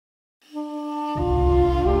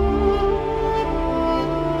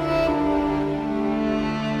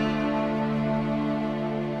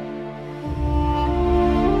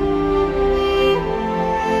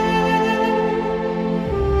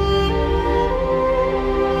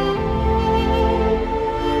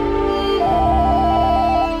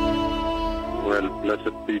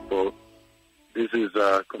people. This is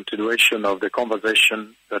a continuation of the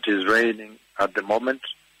conversation that is reigning at the moment,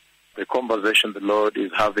 the conversation the Lord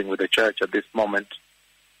is having with the church at this moment,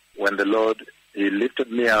 when the Lord, He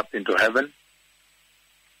lifted me up into heaven,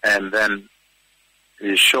 and then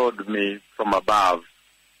He showed me from above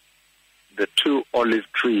the two olive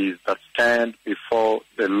trees that stand before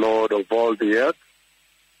the Lord of all the earth.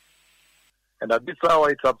 And at this hour,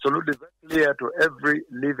 it's absolutely very clear to every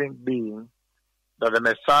living being that the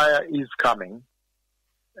Messiah is coming,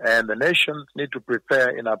 and the nations need to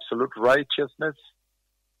prepare in absolute righteousness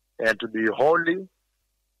and to be holy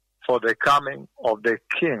for the coming of the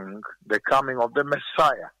King, the coming of the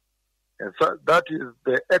Messiah. And so that is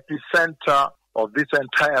the epicenter of this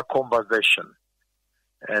entire conversation.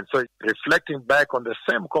 And so reflecting back on the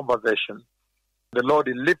same conversation, the Lord,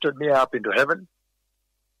 He lifted me up into heaven,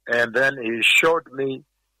 and then He showed me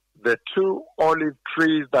the two olive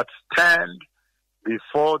trees that stand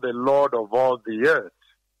before the Lord of all the earth.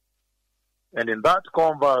 And in that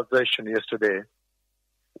conversation yesterday,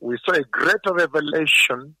 we saw a greater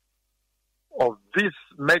revelation of this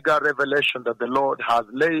mega revelation that the Lord has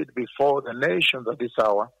laid before the nations at this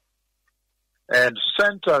hour. And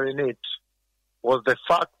center in it was the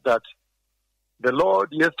fact that the Lord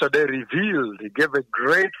yesterday revealed, He gave a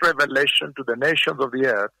great revelation to the nations of the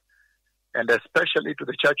earth, and especially to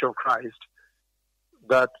the Church of Christ,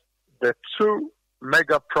 that the two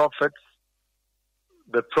mega prophets,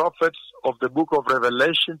 the prophets of the book of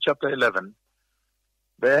Revelation chapter 11,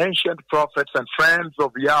 the ancient prophets and friends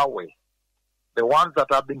of Yahweh, the ones that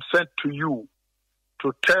have been sent to you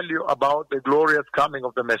to tell you about the glorious coming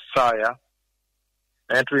of the Messiah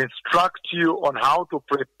and to instruct you on how to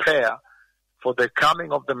prepare for the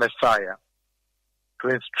coming of the Messiah, to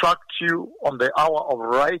instruct you on the hour of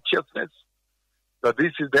righteousness, that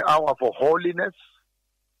this is the hour for holiness,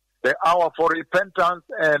 the hour for repentance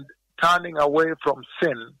and turning away from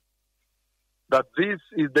sin, that this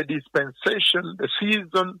is the dispensation, the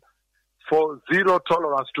season for zero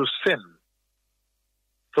tolerance to sin.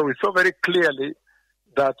 So we saw very clearly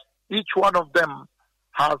that each one of them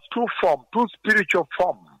has two forms, two spiritual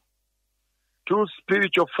forms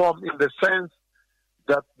in the sense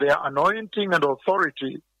that their anointing and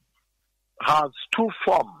authority has two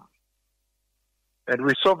forms. And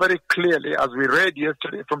we saw very clearly, as we read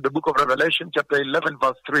yesterday from the book of Revelation, chapter 11,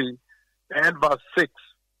 verse 3 and verse 6,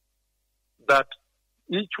 that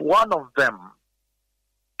each one of them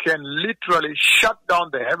can literally shut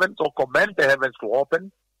down the heavens or command the heavens to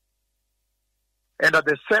open, and at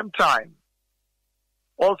the same time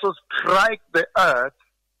also strike the earth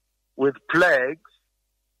with plagues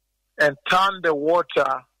and turn the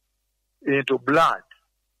water into blood.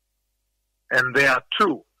 And there are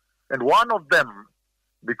two. And one of them,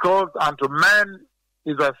 because unto man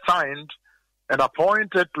is assigned and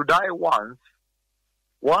appointed to die once,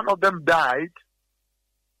 one of them died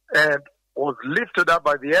and was lifted up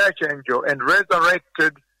by the archangel and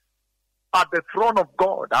resurrected at the throne of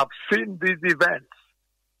God. I've seen these events.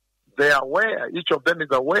 They are aware, each of them is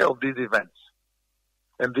aware of these events.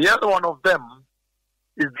 And the other one of them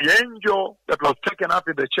is the angel that was taken up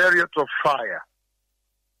in the chariots of fire.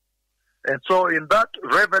 And so in that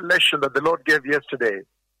revelation that the Lord gave yesterday,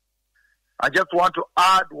 I just want to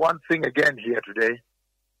add one thing again here today,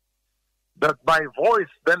 that by voice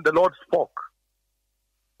then the Lord spoke.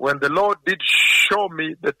 When the Lord did show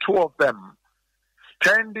me the two of them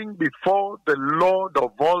standing before the Lord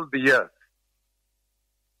of all the earth,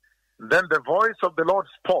 then the voice of the Lord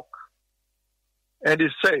spoke, and He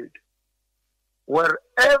said,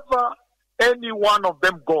 wherever any one of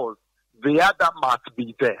them goes, the other must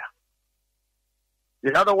be there.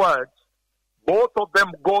 In other words, both of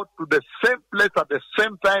them go to the same place at the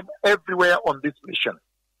same time everywhere on this mission.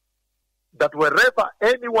 That wherever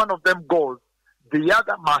any one of them goes, the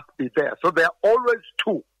other must be there. So there are always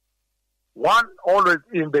two. One always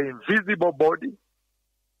in the invisible body,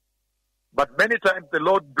 but many times the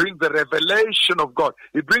Lord brings the revelation of God.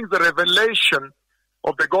 He brings the revelation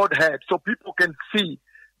of the Godhead so people can see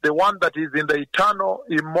the one that is in the eternal,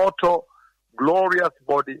 immortal, glorious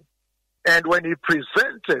body. And when He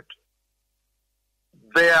presented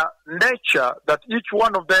their nature, that each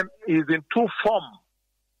one of them is in two forms,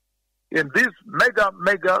 in this mega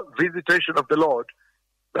visitation of the Lord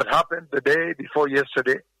that happened the day before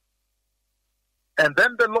yesterday. And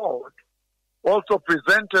then the Lord also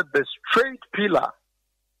presented the straight pillar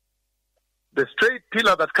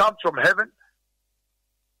that comes from heaven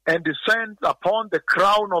and descends upon the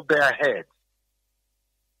crown of their heads,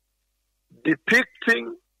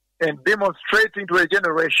 depicting and demonstrating to a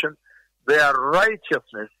generation their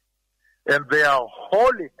righteousness and their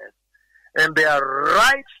holiness and they are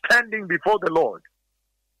right standing before the Lord.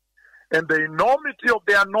 And the enormity of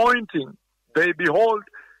the anointing they behold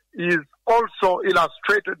is also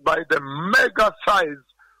illustrated by the mega size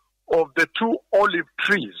of the two olive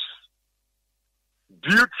trees,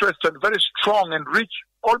 buttressed and very strong and reach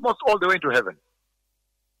almost all the way into heaven.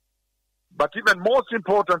 But even most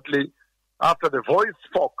importantly, after the voice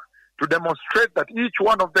spoke, to demonstrate that each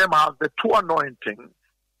one of them has the two anointings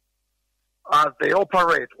as they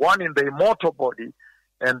operate, one in the immortal body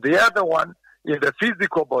and the other one in the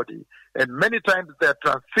physical body. And many times they're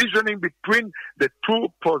transitioning between the two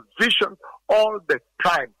positions all the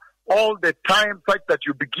time, such that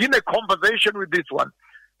you begin a conversation with this one,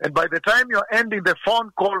 and by the time you're ending the phone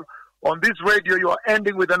call on this radio, you are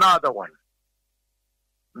ending with another one.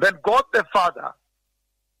 Then God the Father,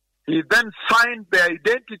 He then signed the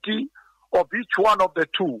identity of each one of the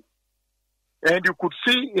two. And you could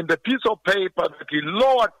see in the piece of paper that He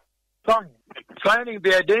lowered tongue, signing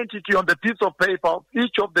the identity on the piece of paper of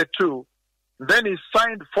each of the two. Then He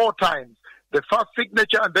signed 4 times. The first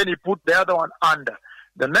signature, and then He put the other one under.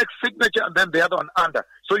 The next signature, and then the other one under.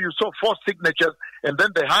 So you saw 4 signatures, and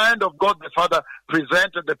then the hand of God the Father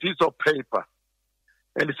presented the piece of paper.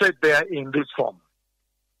 And He said they are in this form.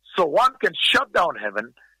 So one can shut down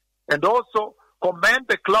heaven and also command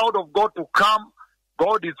the cloud of God to come,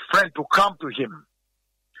 God His friend, to come to him.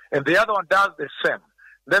 And the other one does the same.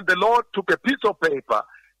 Then the Lord took a piece of paper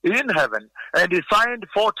in heaven and He signed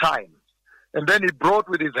 4 times. And then He brought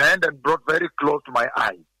with His hand and brought very close to my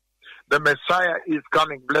eye. The Messiah is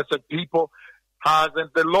coming, blessed people.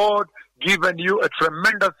 Hasn't the Lord given you a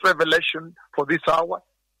tremendous revelation for this hour?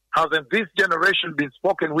 Hasn't this generation been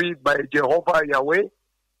spoken with by Jehovah Yahweh?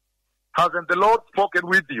 Hasn't the Lord spoken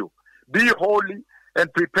with you? Be holy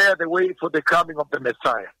and prepare the way for the coming of the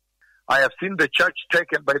Messiah. I have seen the church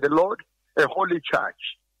taken by the Lord, a holy church,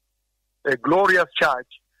 a glorious church,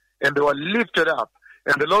 and they were lifted up.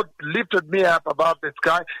 And the Lord lifted me up above the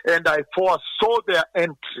sky, and I foresaw their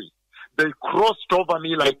entry. They crossed over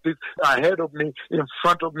me like this, ahead of me, in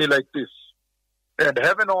front of me like this. And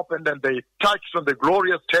heaven opened, and they touched on the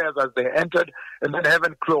glorious stairs as they entered, and then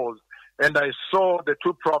heaven closed. And I saw the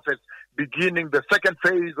 2 prophets beginning the second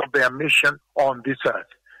phase of their mission on this earth.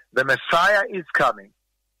 The Messiah is coming.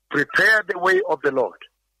 Prepare the way of the Lord.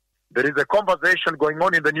 There is a conversation going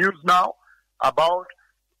on in the news now about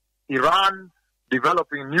Iran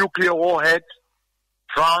developing nuclear warheads.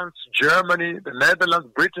 France, Germany, the Netherlands,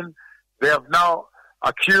 Britain, they have now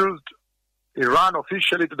accused Iran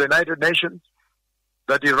officially to the United Nations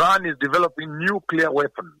that Iran is developing nuclear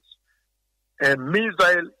weapons, a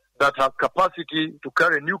missile that has capacity to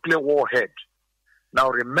carry a nuclear warhead. Now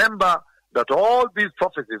remember that all these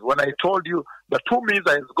prophecies, when I told you the 2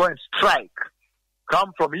 missiles go and strike,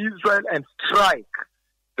 come from Israel and strike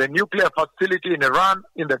the nuclear facility in Iran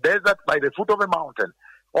in the desert by the foot of a mountain.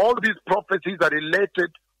 All these prophecies are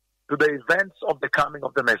related to the events of the coming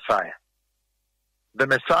of the Messiah. The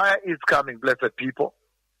Messiah is coming, blessed people.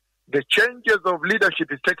 The changes of leadership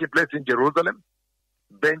is taking place in Jerusalem.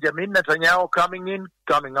 Benjamin Netanyahu coming in,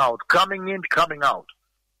 coming out, coming in, coming out.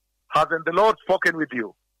 Hasn't the Lord spoken with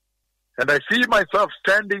you? And I see myself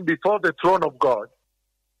standing before the throne of God,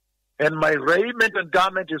 and my raiment and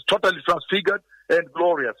garment is totally transfigured and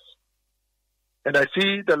glorious. And I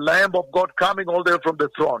see the Lamb of God coming all the way from the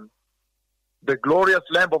throne. The glorious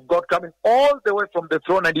Lamb of God coming all the way from the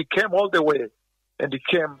throne, and He came all the way, and He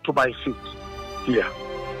came to my feet here.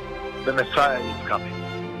 The Messiah is coming.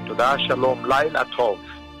 Toda shalom, Laila Tov.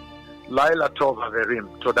 Laila Tov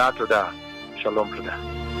Haverim. Toda, Toda. Shalom,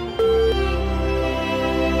 Toda.